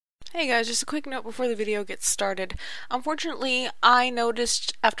Hey guys, just a quick note before the video gets started. Unfortunately, I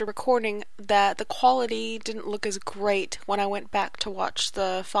noticed after recording that the quality didn't look as great when I went back to watch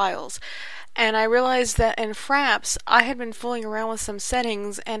the files. And I realized that in Fraps, I had been fooling around with some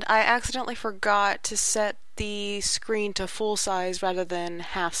settings and I accidentally forgot to set the screen to full size rather than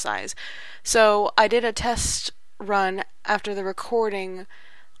half size. So I did a test run after the recording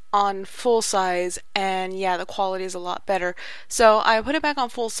on full size, and yeah, the quality is a lot better. So I put it back on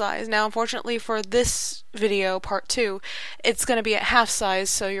full size. Now, unfortunately for this video, part 2, it's going to be at half size,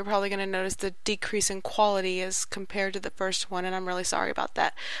 so you're probably going to notice the decrease in quality as compared to the first one, and I'm really sorry about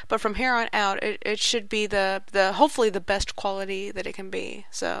that. But from here on out, it should be the hopefully the best quality that it can be.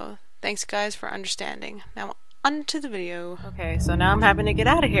 So thanks guys for understanding. Now on to the video. Okay, so now I'm having to get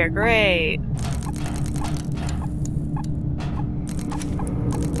out of here. Great.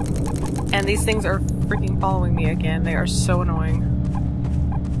 And these things are freaking following me again. They are so annoying.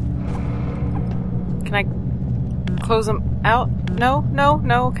 Can I close them out? No, no,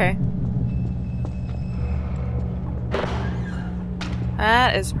 no, okay.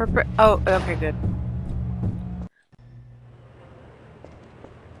 That is perfect. Oh, okay, good.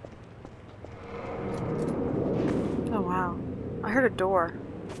 Oh, wow. I heard a door.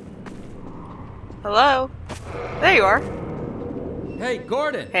 Hello? There you are. Hey,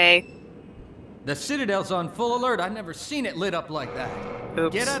 Gordon! Hey. The Citadel's on full alert. I've never seen it lit up like that.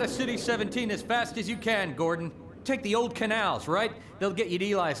 Oops. Get out of City 17 as fast as you can, Gordon. Take the old canals, right? They'll get you to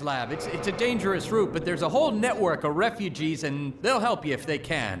Eli's lab. It's a dangerous route, but there's a whole network of refugees, and they'll help you if they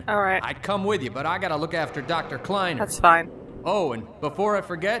can. All right. I'd come with you, but I gotta look after Dr. Kleiner. That's fine. Oh, and before I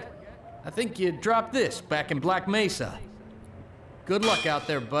forget, I think you dropped this back in Black Mesa. Good luck out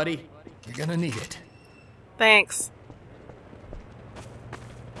there, buddy. You're gonna need it. Thanks.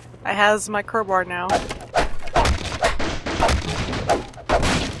 I has my crowbar now.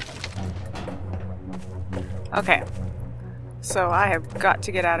 Okay. So I have got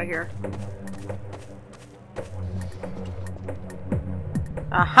to get out of here.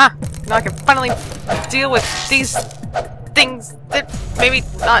 Aha! Now I can finally deal with these things that maybe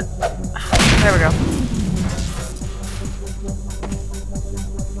not. There we go.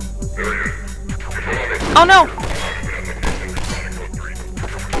 Oh no!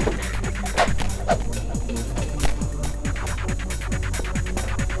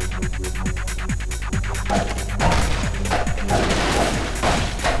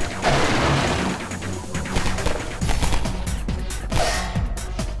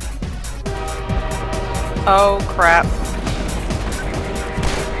 Oh crap.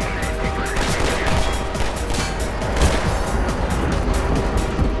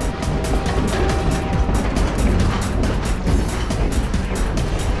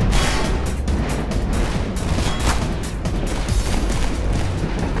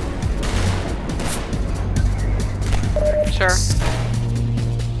 Sure.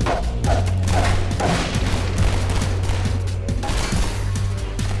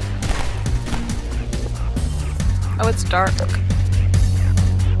 Oh, it's dark.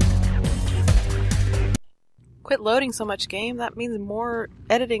 Quit loading so much, game. That means more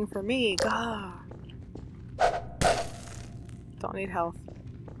editing for me. God. Don't need health.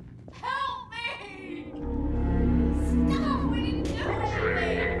 Help me! Stop! We didn't do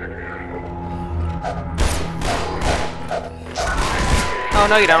anything! Oh,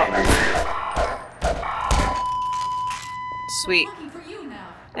 no you don't. Sweet. I'm looking for you now.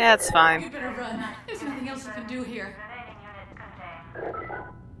 Yeah, it's fine. You better run. There's nothing else you can do here.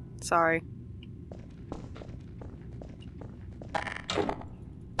 Sorry.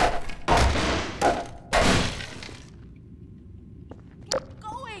 Get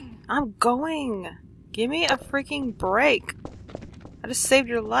going! I'm going. Give me a freaking break. I just saved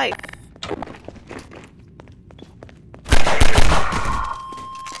your life.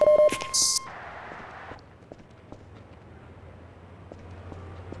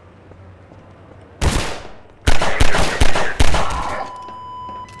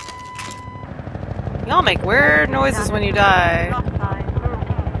 Y'all make weird noises when you die.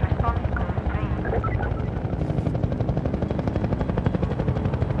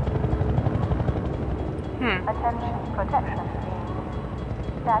 Attention protection team.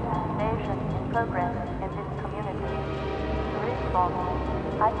 Status station in progress in this community. Response.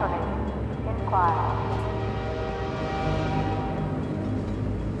 Isolate. Inquire.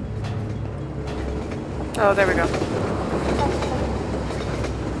 Oh, there we go.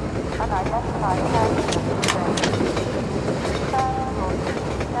 Unidentified person.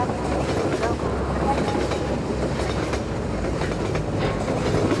 Local protection.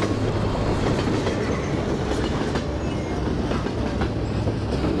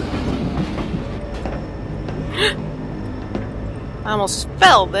 I almost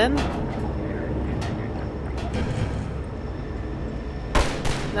fell then.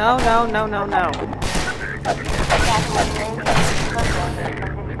 No, no, no, no, no.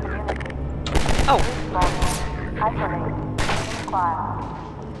 Oh.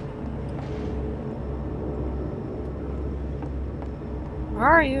 Where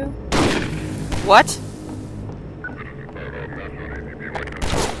are you? What?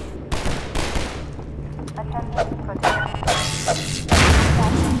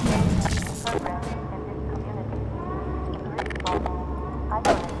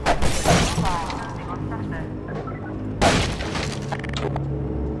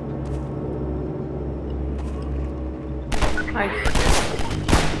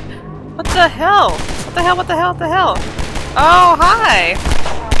 What the hell? What the hell? What the hell? What the hell? Oh, hi!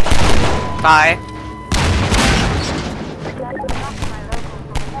 Bye.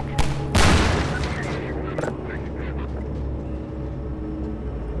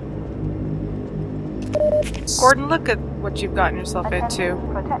 Gordon, look at what you've gotten yourself into.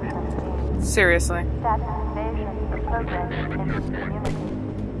 Seriously.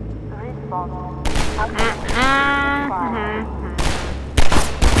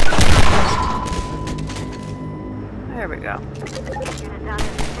 There we go.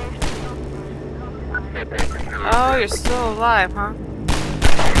 Oh, you're still alive, huh?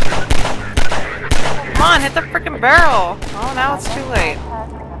 Come on, hit the frickin' barrel! Oh, now it's too late.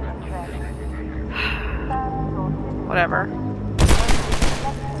 Whatever.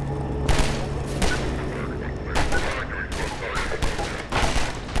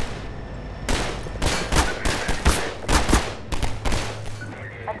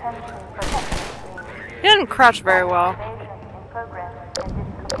 He didn't crouch very well.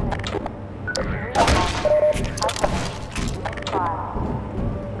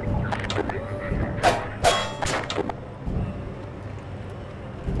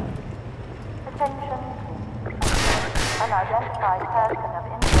 Unidentified person of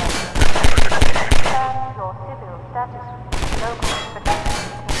interest. Turn your civil status local protection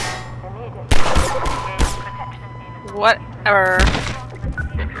team immediately. Engage protection team. Whatever.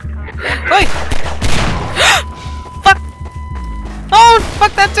 Wait! Fuck! Oh,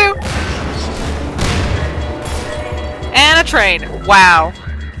 fuck that too! And a train. Wow.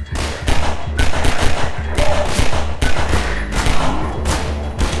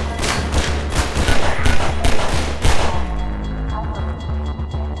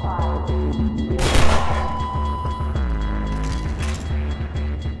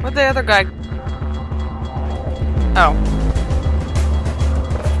 Where'd the other guy? Oh.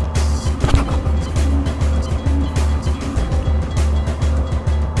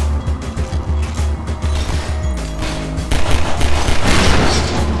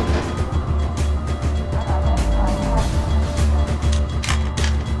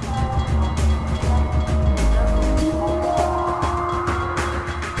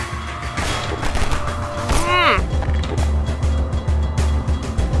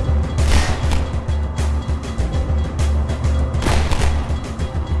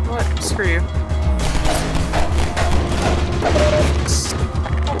 Screw you.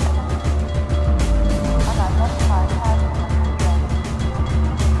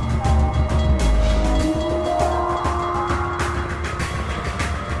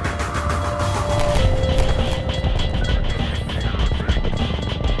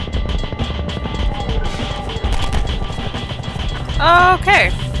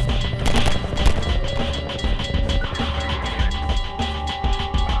 Okay.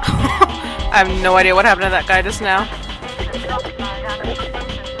 I have no idea what happened to that guy just now.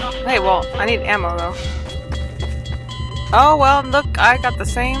 Hey, well, I need ammo though. Oh, well, look, I got the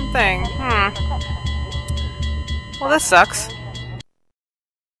same thing. Well, this sucks.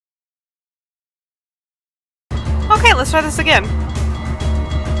 Okay, let's try this again.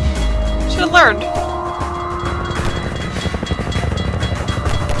 Should have learned.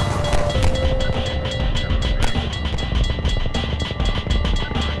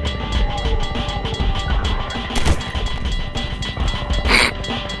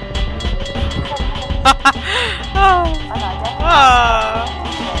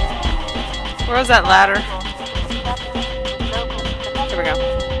 Where's that ladder? Here we go.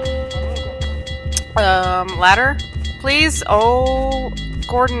 Ladder? Please? Oh,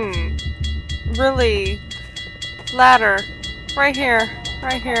 Gordon. Really? Ladder. Right here.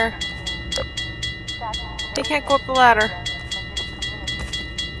 Right here. He can't go up the ladder.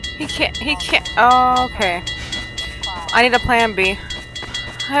 He can't. Oh, okay. I need a plan B. I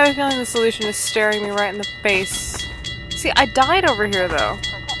have a feeling the solution is staring me right in the face. See, I died over here, though.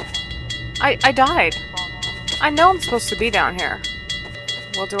 I died. I know I'm supposed to be down here.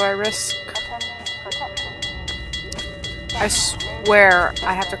 Well, do I risk? I swear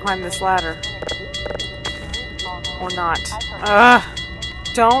I have to climb this ladder. Or not. Ugh!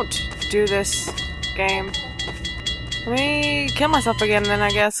 Don't do this, game. Let me kill myself again then, I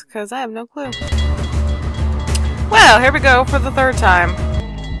guess, because I have no clue. Well, here we go for the third time.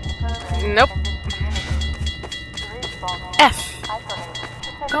 Nope. F.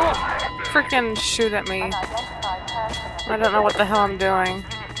 Don't freaking shoot at me. I don't know what the hell I'm doing.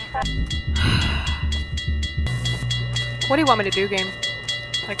 What do you want me to do, game?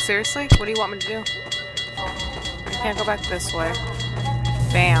 Like, seriously? What do you want me to do? I can't go back this way.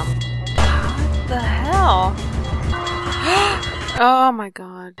 Bam. What the hell? Oh my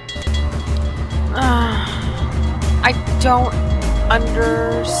god. I don't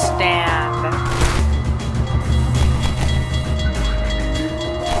understand.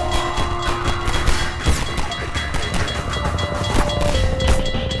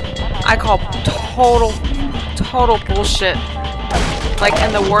 I call total bullshit. Like,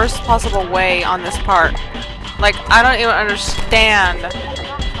 in the worst possible way on this part. Like, I don't even understand.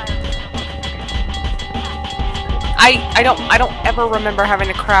 I don't ever remember having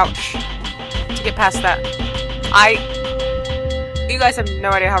to crouch to get past that. You guys have no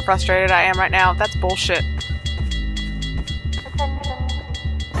idea how frustrated I am right now. That's bullshit.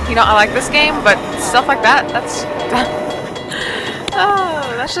 You know, I like this game, but stuff like that, that's...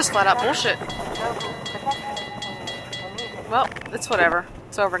 oh, that's just flat out bullshit. Well, it's whatever.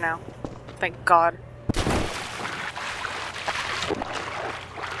 It's over now. Thank God.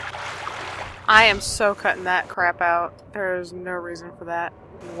 I am so cutting that crap out. There's no reason for that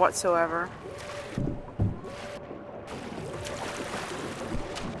whatsoever.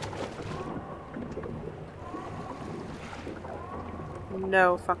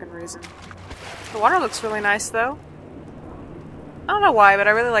 No fucking reason. The water looks really nice though. I don't know why, but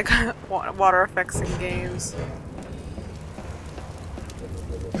I really like water effects in games.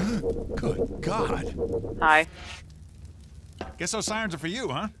 Good God. Hi. Guess those sirens are for you,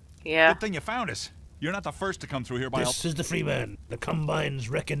 huh? Yeah. Good thing you found us. You're not the first to come through here by This is the Freeman. The Combine's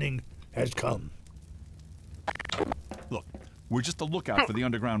reckoning has come. Look, we're just a lookout for the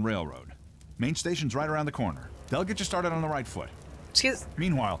Underground Railroad. Main station's right around the corner. They'll get you started on the right foot. Excuse.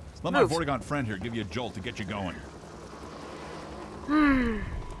 Meanwhile, let my Move. Vortigaunt friend here give you a jolt to get you going.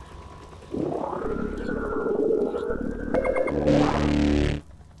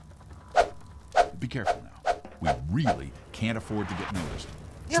 Be careful now. We really can't afford to get noticed.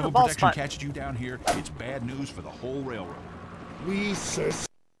 You have a Civil bald protection spot. catches you down here, it's bad news for the whole railroad. We sus.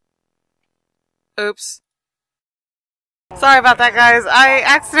 Oops. Sorry about that, guys. I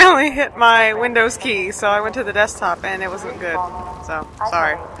accidentally hit my Windows key, so I went to the desktop and it wasn't good. So,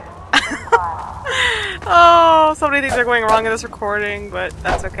 sorry. Oh, so many things are going wrong in this recording, but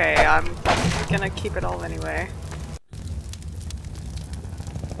that's okay. I'm gonna keep it all anyway.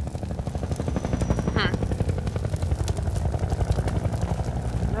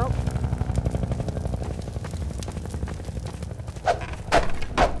 Nope.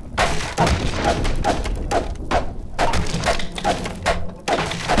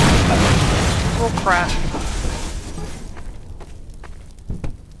 Oh crap.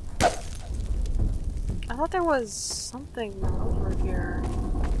 I thought there was something over here.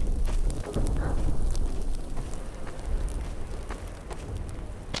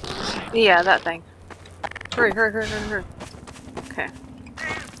 Yeah, that thing. Hurry, hurry, hurry, hurry, hurry. Okay.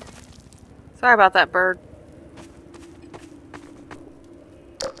 Sorry about that, bird.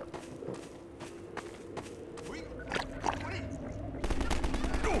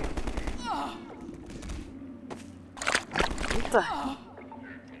 What the?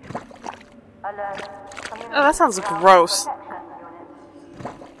 Oh, that sounds gross. Local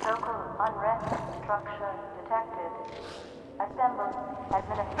unrest and destruction detected. Assemble,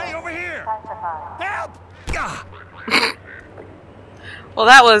 administer, Hey, over here! classify. Help! Ah! Well,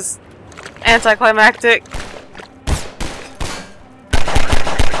 that was anticlimactic.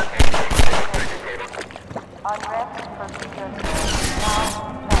 Unrest procedures now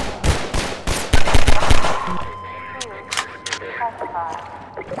classified.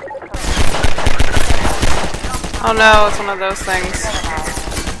 Oh no, it's one of those things.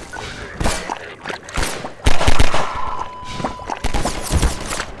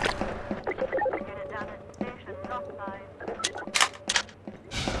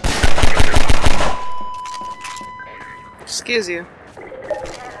 Excuse you.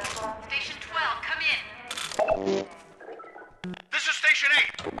 Station 12, come in. This is Station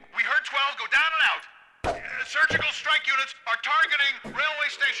 8. We heard 12 go down and out. Surgical strike units are targeting railway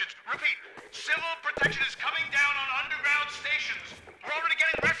stations. Repeat, civil protection is coming down.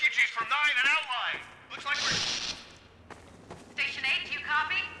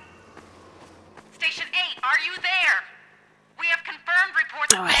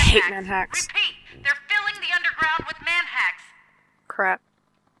 hate manhacks. Repeat, they're filling the underground with manhacks. Crap.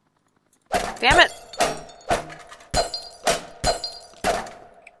 Damn it!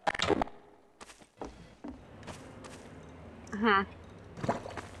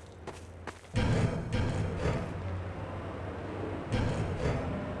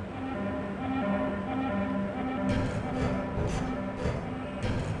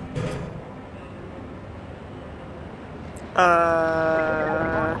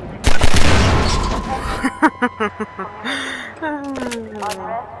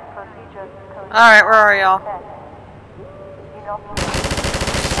 Alright, where are y'all?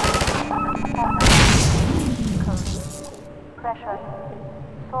 Pressure.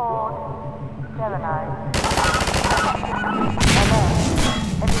 Sword. Sterilized.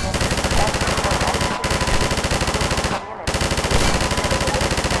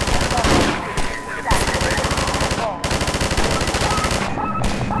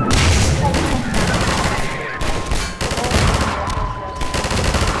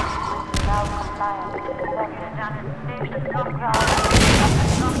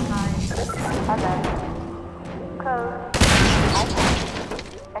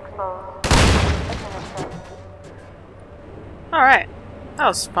 Alright. That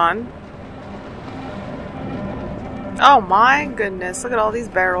was fun. Oh my goodness, look at all these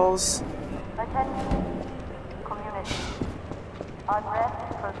barrels. Attention, community.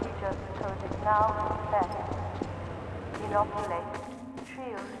 Unrest procedure code is now set. Inoculate.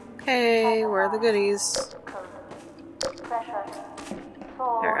 Shield. Hey, where are the goodies? Code. Pressure.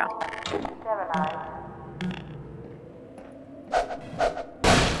 Sword. There we go. Sterilize.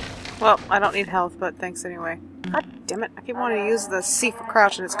 Well, I don't need health, but thanks anyway. God damn it, I keep wanting to use the C for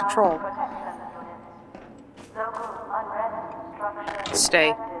crouch and its control.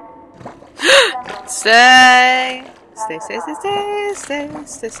 Stay. Stay! Stay, stay, stay, stay, stay,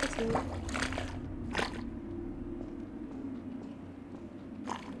 stay, stay, stay.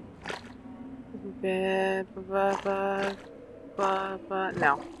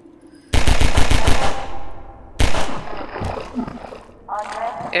 No.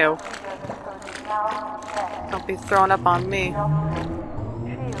 Ew. Don't be throwing up on me.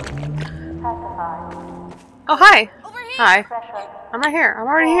 Oh, hi! Hi. I'm right here. I'm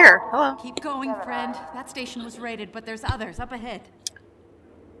already here. Hello. Keep going, friend. That station was raided, but there's others up ahead.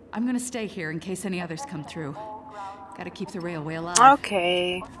 I'm gonna stay here in case any others come through. Gotta keep the railway alive.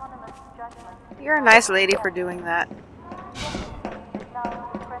 Okay. You're a nice lady for doing that.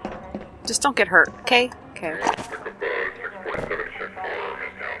 Just don't get hurt, okay? Okay.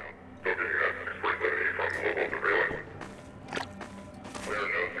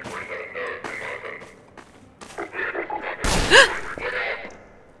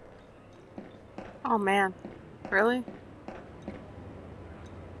 Oh man. Really?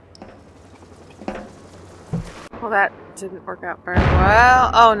 Well, that didn't work out very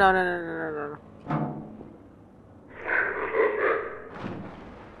well. Oh, no, no, no, no, no, no, no.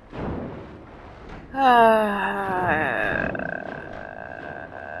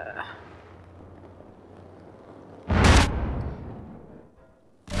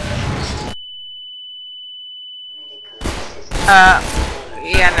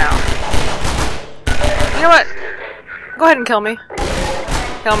 Yeah, no. You know what? Go ahead and kill me.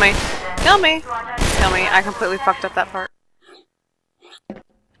 Kill me. Kill me. Kill me. I completely fucked up that part.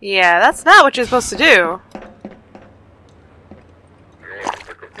 Yeah, that's not what you're supposed to do.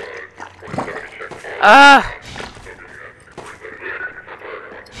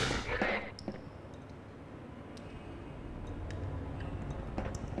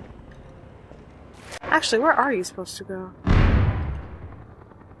 Actually, where are you supposed to go?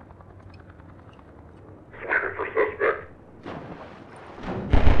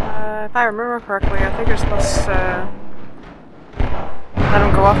 If I remember correctly, I think you're supposed to let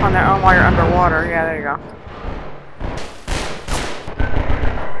them go off on their own while you're underwater. Yeah, there you go.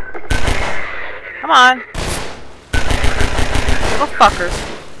 Come on. Little fuckers.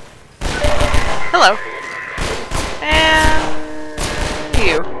 Hello. And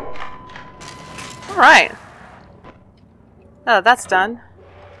you. Alright. Oh, that's done.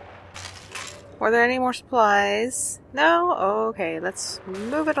 Were there any more supplies? No? Okay, let's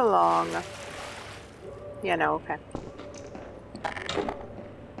move it along. Yeah, no, okay.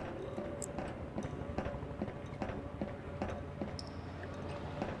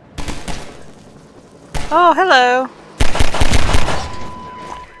 Oh, hello!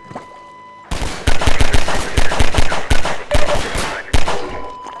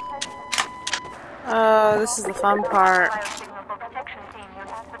 Oh, this is the fun part.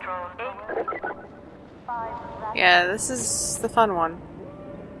 Yeah, this is the fun one.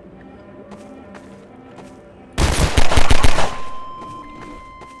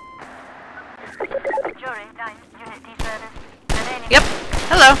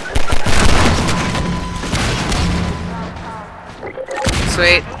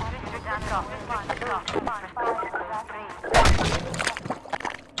 Sweet.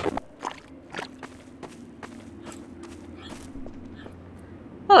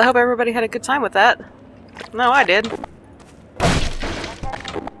 Well, I hope everybody had a good time with that. No, I did.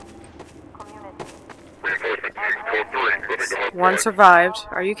 One survived.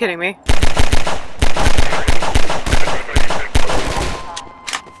 Are you kidding me?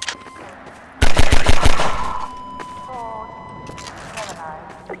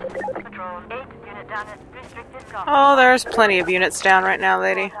 Oh, there's plenty of units down right now,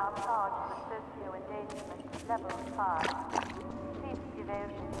 lady.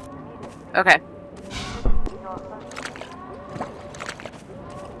 Okay.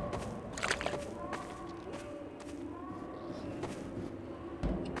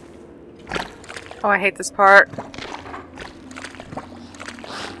 Oh, I hate this part.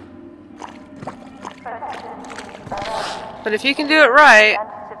 But if you can do it right,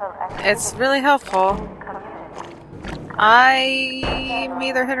 it's really helpful. I'm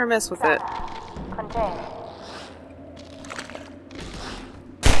either hit or miss with it.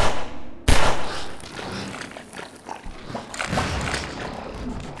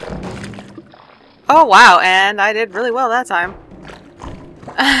 Oh wow, and I did really well that time.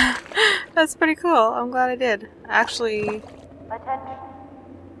 That's pretty cool. I'm glad I did. Actually,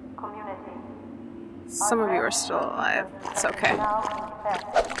 some of you are still alive. It's okay.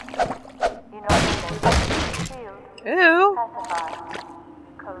 Ew.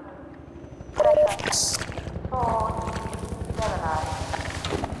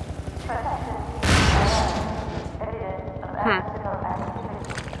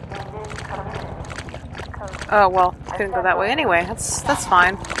 Oh well, couldn't go that way anyway. That's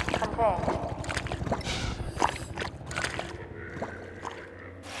fine.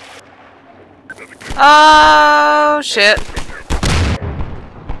 Oh shit.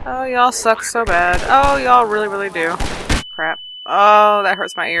 Oh, y'all suck so bad. Oh, y'all really, really do. Crap. Oh, that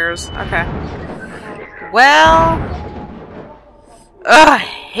hurts my ears. Okay. Well. Ugh, I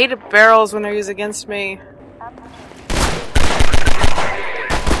hated barrels when they're used against me.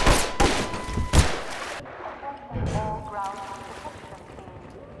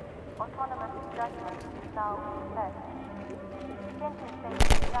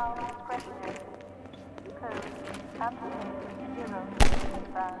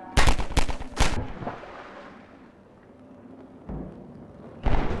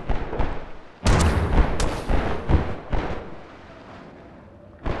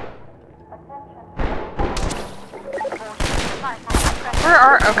 Where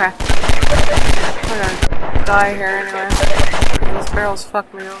are... Okay. I'm gonna die here anyway. Those barrels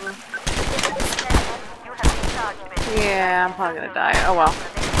fuck me over. Yeah, I'm probably gonna die. Oh well.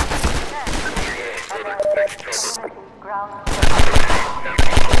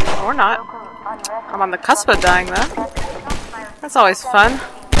 Or not. I'm on the cusp of dying though. That's always fun.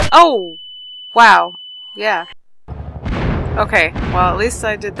 Oh! Wow. Yeah. Okay, well at least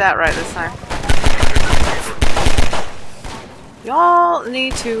I did that right this time. Y'all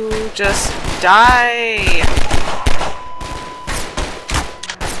need to just die.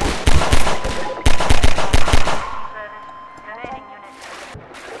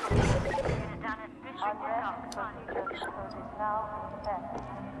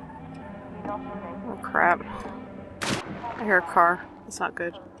 Oh crap. I hear a car. That's not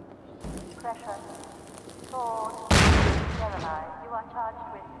good.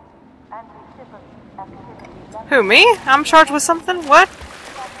 Who, me? I'm charged with something? What?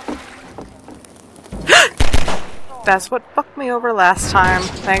 That's what fucked me over last time.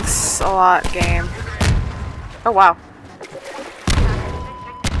 Thanks a lot, game. Oh, wow.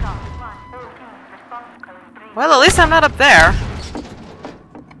 Well, at least I'm not up there.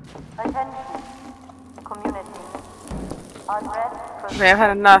 Okay, I've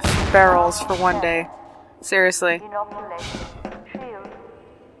had enough barrels for one day. Seriously.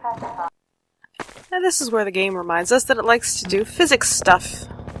 And this is where the game reminds us that it likes to do physics stuff.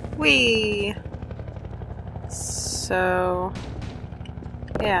 Whee! So...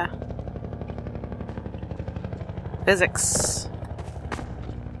 yeah. Physics.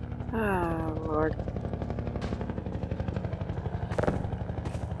 Oh, Lord.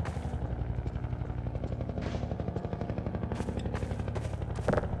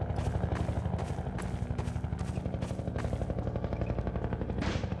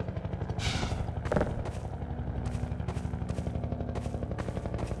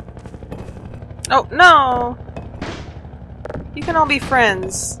 Oh, no! You can all be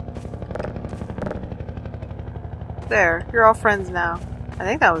friends. There, you're all friends now. I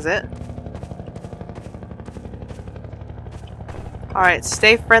think that was it. Alright,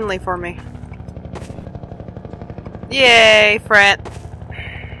 stay friendly for me. Yay, friend.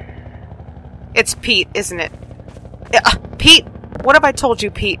 It's Pete, isn't it? Pete? What have I told you,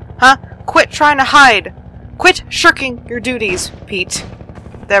 Pete? Huh? Quit trying to hide. Quit shirking your duties, Pete.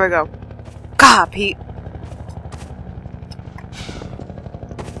 There we go. God, Pete.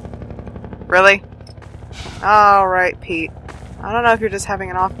 Really? Alright, Pete. I don't know if you're just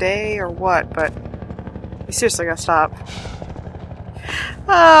having an off day or what, but you seriously gotta stop.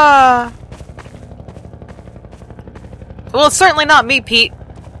 Well, it's certainly not me, Pete.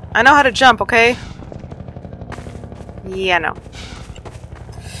 I know how to jump, okay? Yeah, no.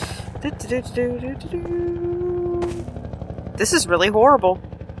 This is really horrible.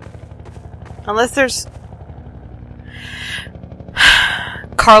 Unless there's...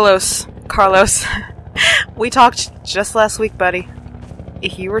 Carlos. We talked just last week, buddy.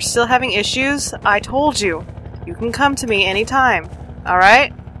 If you were still having issues, I told you. You can come to me anytime.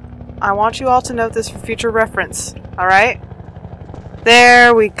 Alright? I want you all to note this for future reference. Alright?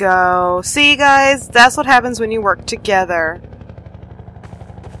 There we go. See, guys? That's what happens when you work together.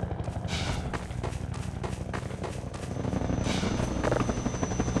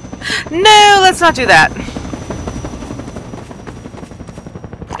 No, let's not do that.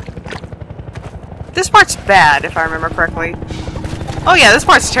 This part's bad, if I remember correctly. Oh yeah, this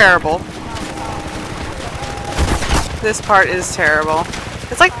part's terrible. This part is terrible.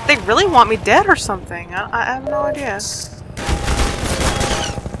 It's like they really want me dead or something. I have no idea.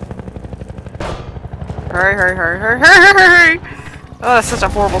 Hurry, hurry, hurry, hurry, hurry, hurry! Oh, that's such a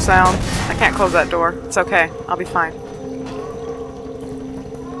horrible sound. I can't close that door. It's okay. I'll be fine.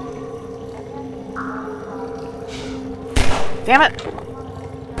 Damn it!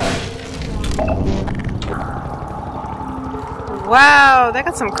 Wow, they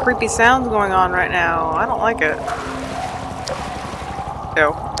got some creepy sounds going on right now. I don't like it.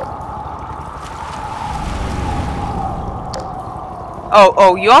 Ew.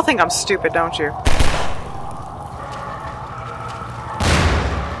 Oh, you all think I'm stupid, don't you?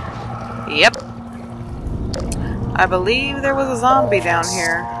 Yep. I believe there was a zombie down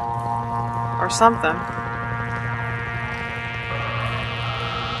here. Or something.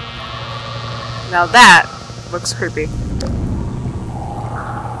 Now that looks creepy.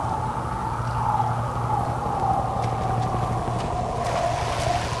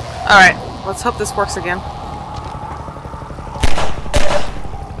 Alright, let's hope this works again.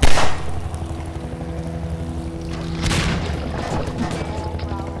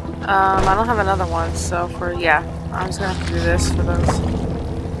 I don't have another one, so yeah, I'm just gonna have to do this for those.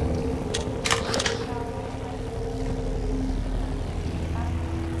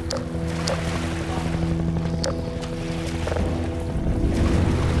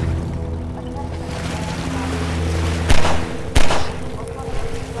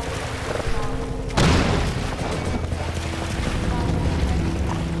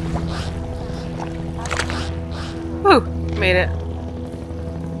 Whew, made it.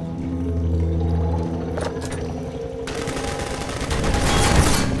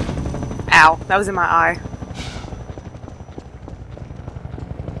 Ow, that was in my eye.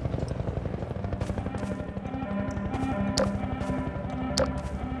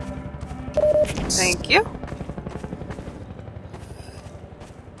 Thank you.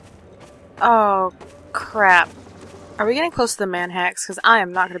 Oh, crap. Are we getting close to the manhacks? Because I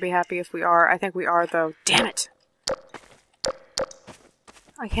am not going to be happy if we are. I think we are, though. Damn it!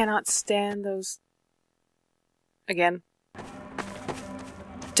 I cannot stand those... Again.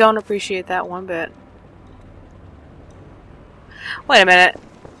 Don't appreciate that one bit. Wait a minute.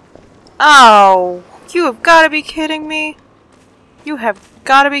 Oh, you have got to be kidding me. You have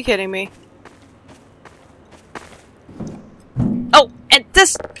got to be kidding me. Oh, and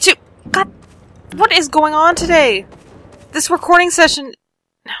this too. God, what is going on today? This recording session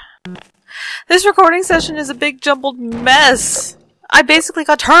is a big jumbled mess. I basically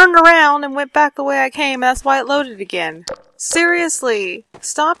got turned around and went back the way I came. That's why it loaded again. Seriously,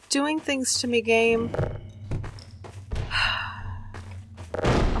 stop doing things to me, game.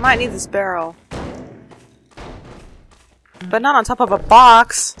 I might need this barrel. But not on top of a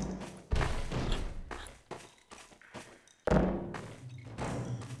box.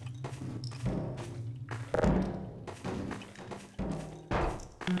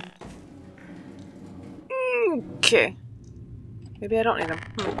 Okay. Maybe I don't need them.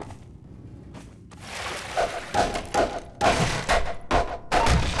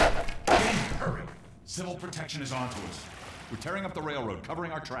 Hurry! Civil protection is onto us. We're tearing up the railroad,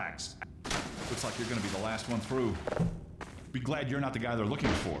 covering our tracks. Looks like you're gonna be the last one through. Be glad you're not the guy they're looking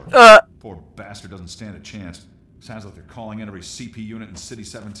for. Poor bastard doesn't stand a chance. Sounds like they're calling in every CP unit in City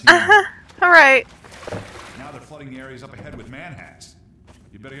 17. Alright. Now they're flooding the areas up ahead with manhacks.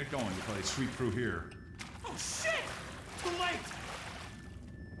 You better get going before they sweep through here. Oh shit! Too late!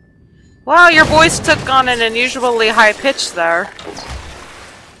 Wow, your voice took on an unusually high pitch there.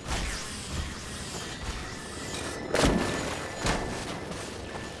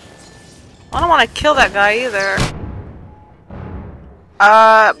 I don't want to kill that guy either.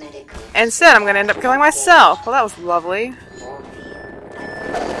 Instead I'm gonna end up killing myself. Well, that was lovely.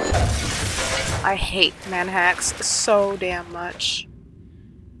 I hate manhacks so damn much.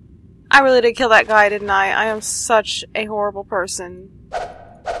 I really did kill that guy, didn't I? I am such a horrible person.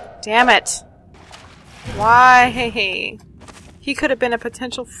 Damn it. Why? He could have been a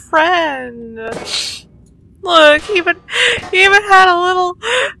potential friend. Look, he even had a little...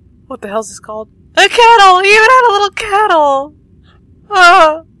 What the hell's this called? A kettle! He even had a little kettle!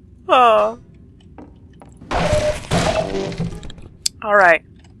 Alright.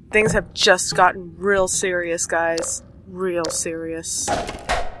 Things have just gotten real serious, guys. Real serious.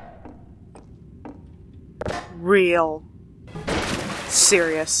 Real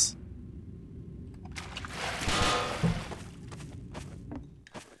serious.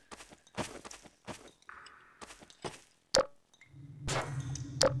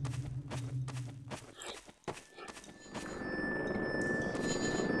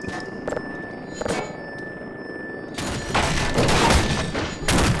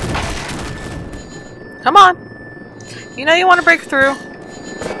 Come on. You know you want to break through.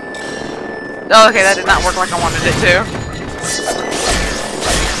 Oh, okay, that did not work like I wanted it to.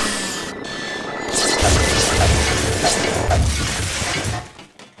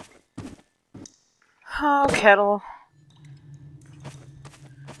 Oh, Kettle.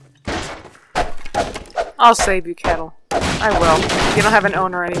 I'll save you, Kettle. I will. You don't have an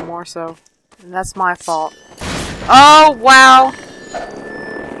owner anymore, so... And that's my fault. Oh, wow!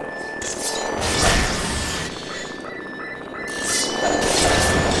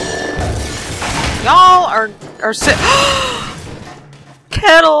 Y'all are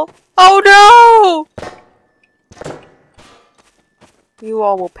Kettle! Oh no! You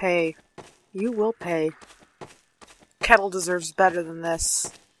all will pay. You will pay. Kettle deserves better than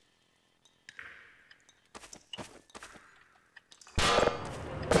this.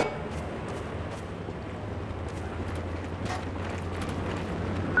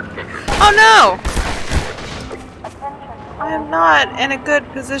 Oh no! I am not in a good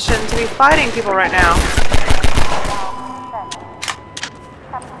position to be fighting people right now.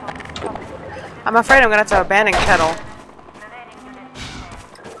 I'm afraid I'm gonna have to abandon Kettle.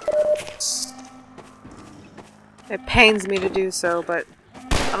 It pains me to do so, but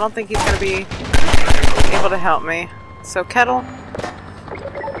I don't think he's gonna be able to help me. So Kettle,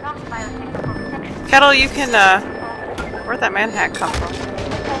 you can, where'd that manhack come from?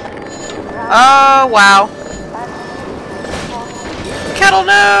 Oh, wow. Kettle,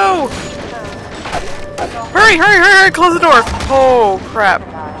 no! Hurry, hurry, hurry, hurry, close the door! Oh, crap.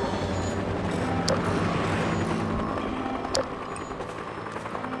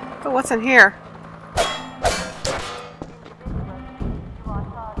 Oh, what's in here?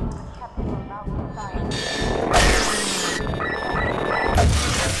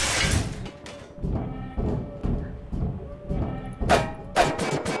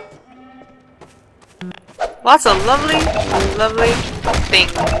 Lots of lovely, lovely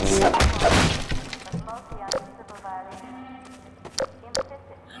things.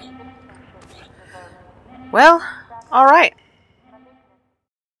 Well, alright.